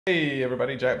Hey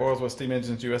everybody, Jack Boyles with Steam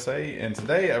Engines USA, and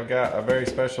today I've got a very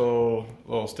special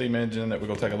little steam engine that we're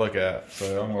going to take a look at.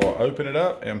 So I'm going to open it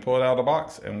up and pull it out of the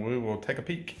box and we will take a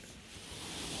peek.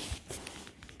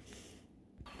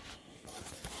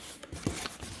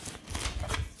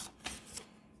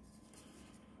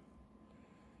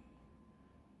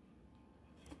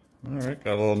 Alright,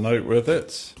 got a little note with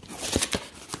it.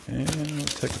 And we'll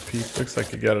take a peek. Looks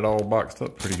like you got it all boxed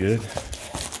up pretty good.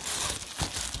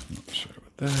 Not sure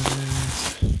what that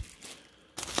is.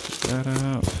 Get that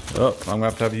out. Oh, I'm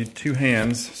going to have to use two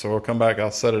hands, so we'll come back.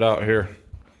 I'll set it out here.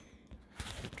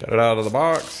 Got it out of the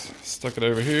box. Stuck it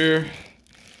over here.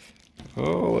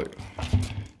 Oh, look.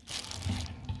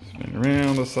 Spin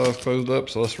around. This side's closed up,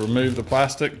 so let's remove the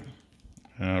plastic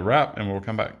wrap and we'll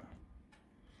come back.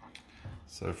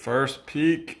 So first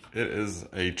peek, it is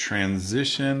a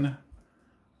Transition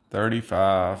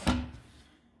 35.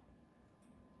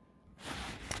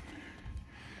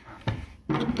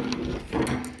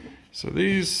 So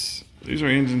these are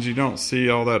engines you don't see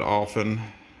all that often.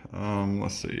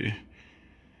 Let's see.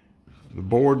 The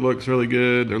board looks really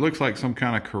good. There looks like some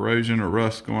kind of corrosion or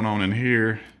rust going on in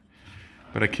here,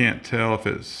 but I can't tell if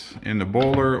it's in the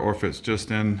boiler or if it's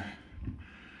just in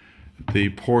the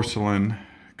porcelain,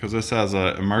 because this has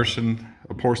a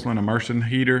porcelain immersion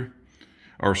heater,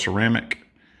 or ceramic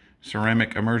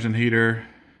immersion heater,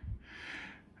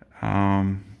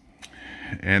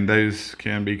 and those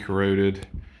can be corroded.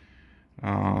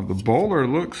 The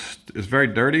boiler is very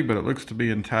dirty, but it looks to be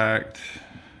intact.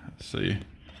 Let's see.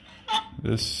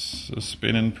 This is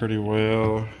spinning pretty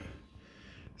well.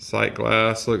 Sight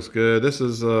glass looks good. This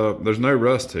is there's no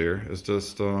rust here. It's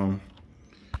just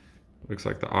looks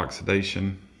like the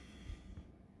oxidation.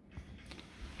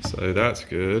 So that's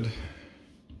good.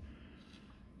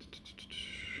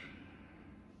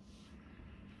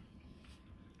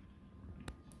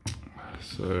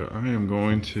 So I am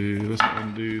going to, let's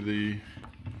undo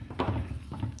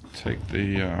take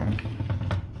the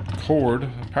cord,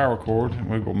 power cord, and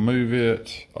we will move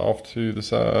it off to the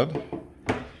side.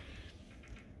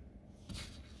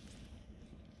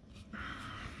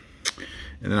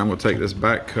 And then I'm going to take this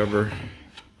back cover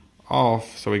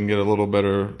off so we can get a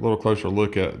little closer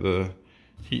look at the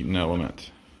heating element.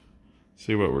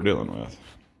 See what we're dealing with.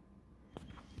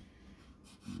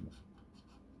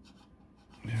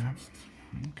 Yeah,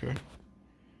 okay.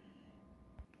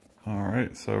 All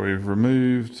right, so we've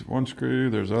removed one screw,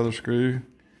 there's the other screw,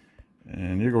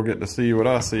 and you're gonna get to see what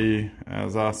I see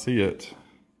as I see it.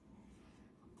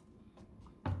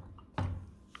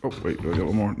 Oh, wait, do I got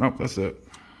one more? Nope, that's it.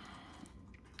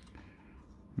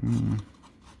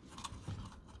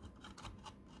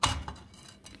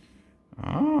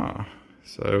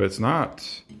 So it's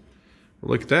not,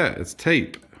 look at that, it's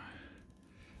tape.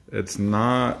 It's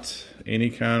not any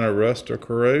kind of rust or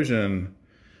corrosion.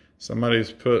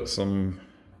 Somebody's put some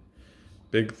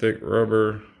big thick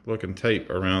rubber looking tape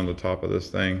around the top of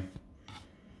this thing.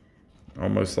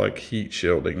 Almost like heat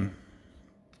shielding.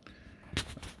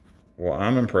 Well,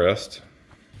 I'm impressed.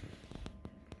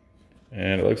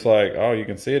 And it looks like, oh, you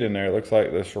can see it in there. It looks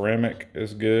like the ceramic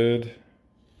is good.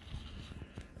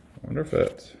 I wonder if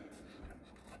that's...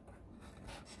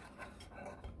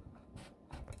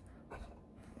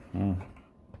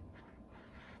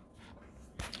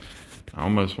 I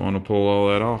almost want to pull all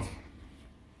that off.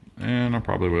 And I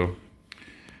probably will.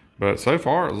 But so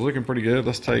far, it's looking pretty good.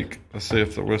 Let's see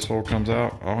if the whistle comes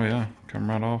out. Oh yeah, come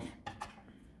right off.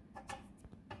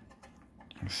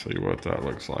 Let's see what that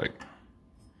looks like.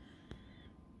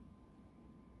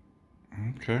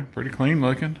 Okay, pretty clean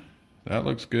looking. That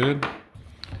looks good.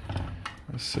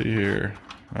 Let's see here.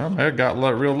 Well, I got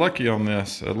real lucky on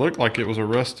this. It looked like it was a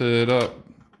rusted up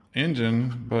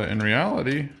engine, but in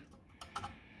reality,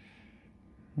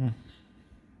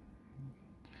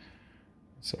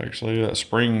 it's actually, that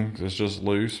spring is just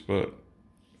loose, but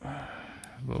a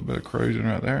little bit of corrosion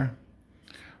right there.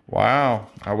 Wow,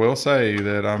 I will say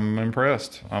that I'm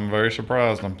impressed. I'm very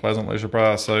surprised. I'm pleasantly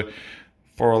surprised. So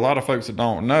for a lot of folks that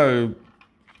don't know,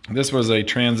 this was a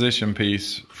transition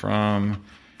piece from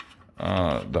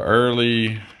the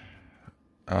early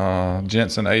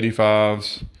Jensen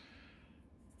 85s,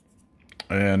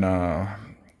 and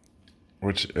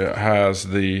which it has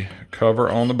the cover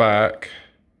on the back,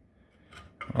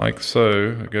 like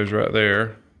so. It goes right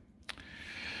there.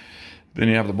 Then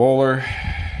you have the boiler,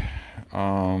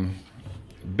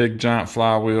 big giant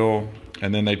flywheel,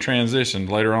 and then they transitioned.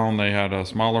 Later on, they had a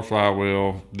smaller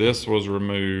flywheel. This was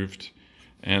removed,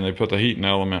 and they put the heating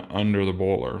element under the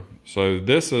boiler. So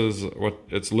this is what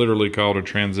it's literally called, a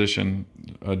Jensen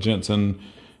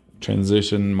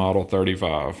Transition Model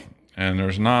 35. And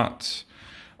there's not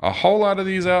a whole lot of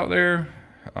these out there.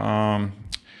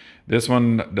 This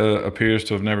one appears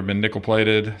to have never been nickel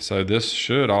plated, so this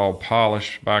should all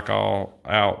polish back all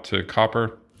out to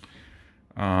copper.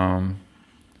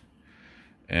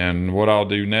 And what I'll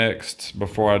do next,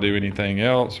 before I do anything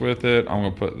else with it,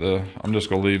 I'm just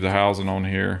gonna leave the housing on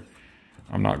here.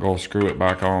 I'm not gonna screw it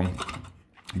back on,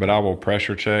 but I will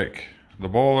pressure check the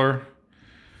boiler,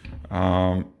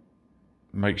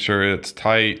 make sure it's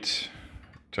tight,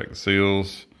 check the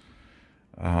seals.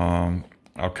 I'll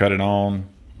cut it on,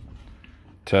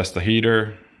 test the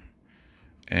heater,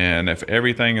 and if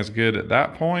everything is good at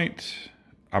that point,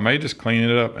 I may just clean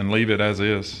it up and leave it as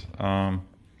is.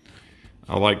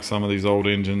 I like some of these old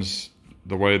engines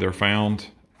the way they're found,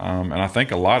 and I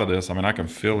think a lot of this, I mean, I can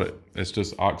feel it. It's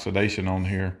just oxidation on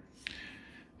here.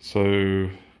 So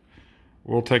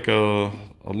we'll take a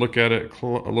look at it a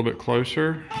little bit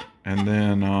closer, and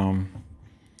then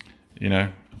you know,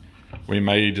 we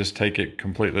may just take it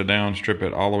completely down, strip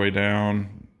it all the way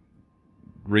down,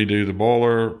 redo the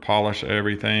boiler, polish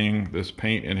everything. This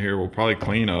paint in here will probably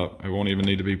clean up. It won't even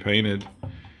need to be painted.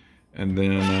 And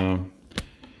then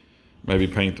maybe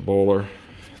paint the boiler.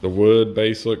 The wood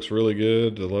base looks really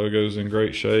good. The logo's in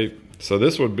great shape. So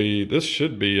this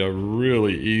should be a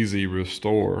really easy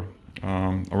restore.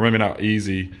 Or maybe not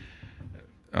easy,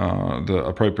 the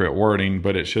appropriate wording,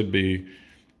 but it should be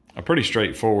a pretty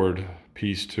straightforward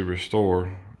piece to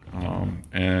restore.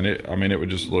 And it would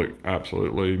just look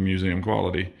absolutely museum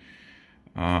quality.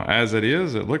 As it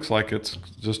is, it looks like it's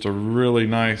just a really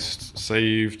nice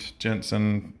saved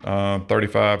Jensen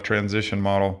 35 transition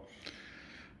model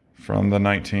from the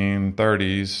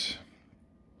 1930s.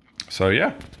 So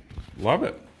yeah, love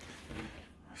it.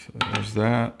 So there's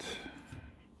that.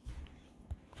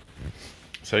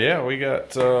 So yeah, we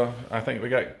got, I think we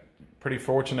got pretty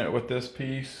fortunate with this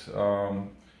piece.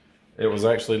 It was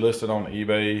actually listed on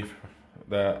eBay.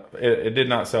 That it did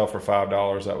not sell for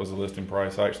 $5. That was the listing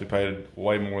price. I actually paid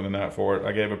way more than that for it.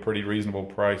 I gave a pretty reasonable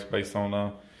price based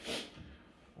on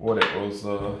what it was,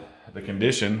 the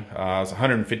condition. It was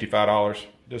 $155,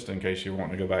 just in case you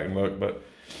want to go back and look. But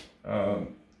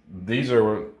these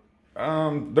are,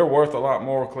 they're worth a lot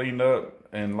more cleaned up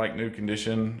and like new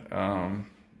condition.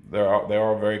 They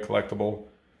are very collectible,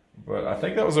 but I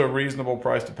think that was a reasonable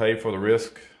price to pay for the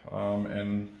risk.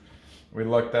 And we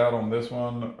lucked out on this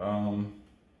one.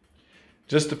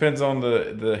 Just depends on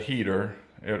the heater.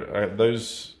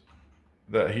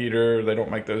 That heater, they don't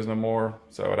make those no more,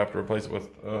 so I'd have to replace it with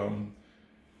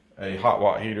a hot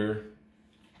watt heater.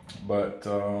 But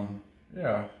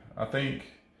yeah, I think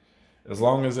as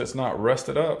long as it's not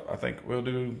rusted up, I think we'll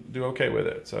do okay with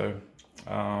it. So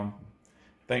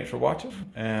thanks for watching,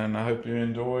 and I hope you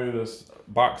enjoy this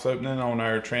box opening on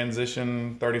our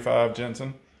Transition 35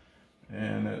 Jensen.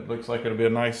 And it looks like it'll be a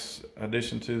nice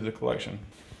addition to the collection.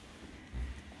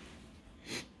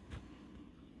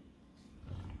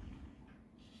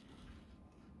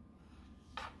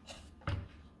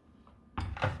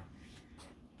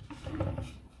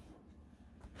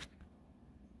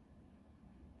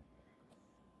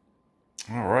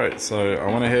 All right, so I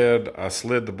went ahead, I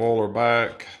slid the boiler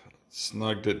back,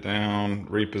 snugged it down,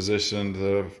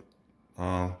 repositioned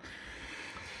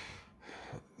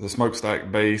the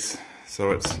smokestack base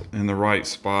so it's in the right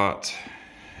spot,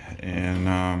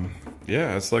 and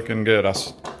yeah, it's looking good.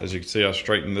 As you can see, I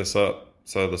straightened this up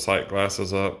so the sight glass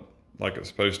is up like it's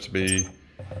supposed to be.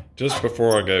 Just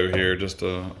before I go here, just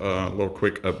a little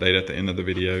quick update at the end of the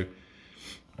video.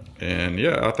 And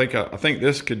yeah, I think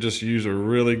this could just use a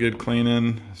really good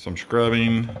cleaning, some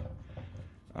scrubbing.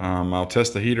 I'll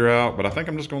test the heater out, but I think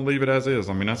I'm just gonna leave it as is.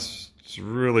 I mean, it's a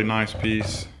really nice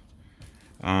piece.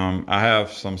 I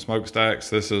have some smokestacks.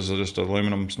 This is just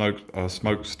aluminum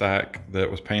smokestack that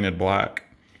was painted black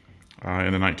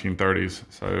in the 1930s.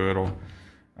 So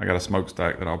I got a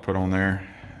smokestack that I'll put on there,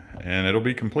 and it'll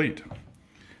be complete.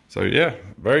 So yeah,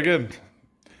 very good.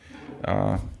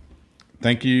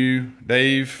 Thank you,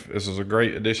 Dave. This is a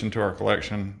great addition to our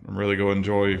collection. I'm really going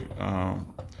to enjoy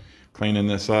cleaning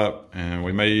this up, and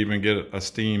we may even get a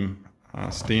steaming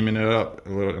it up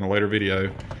in a later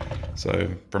video. So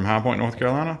from High Point, North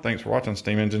Carolina, thanks for watching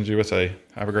Steam Engines USA.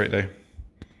 Have a great day.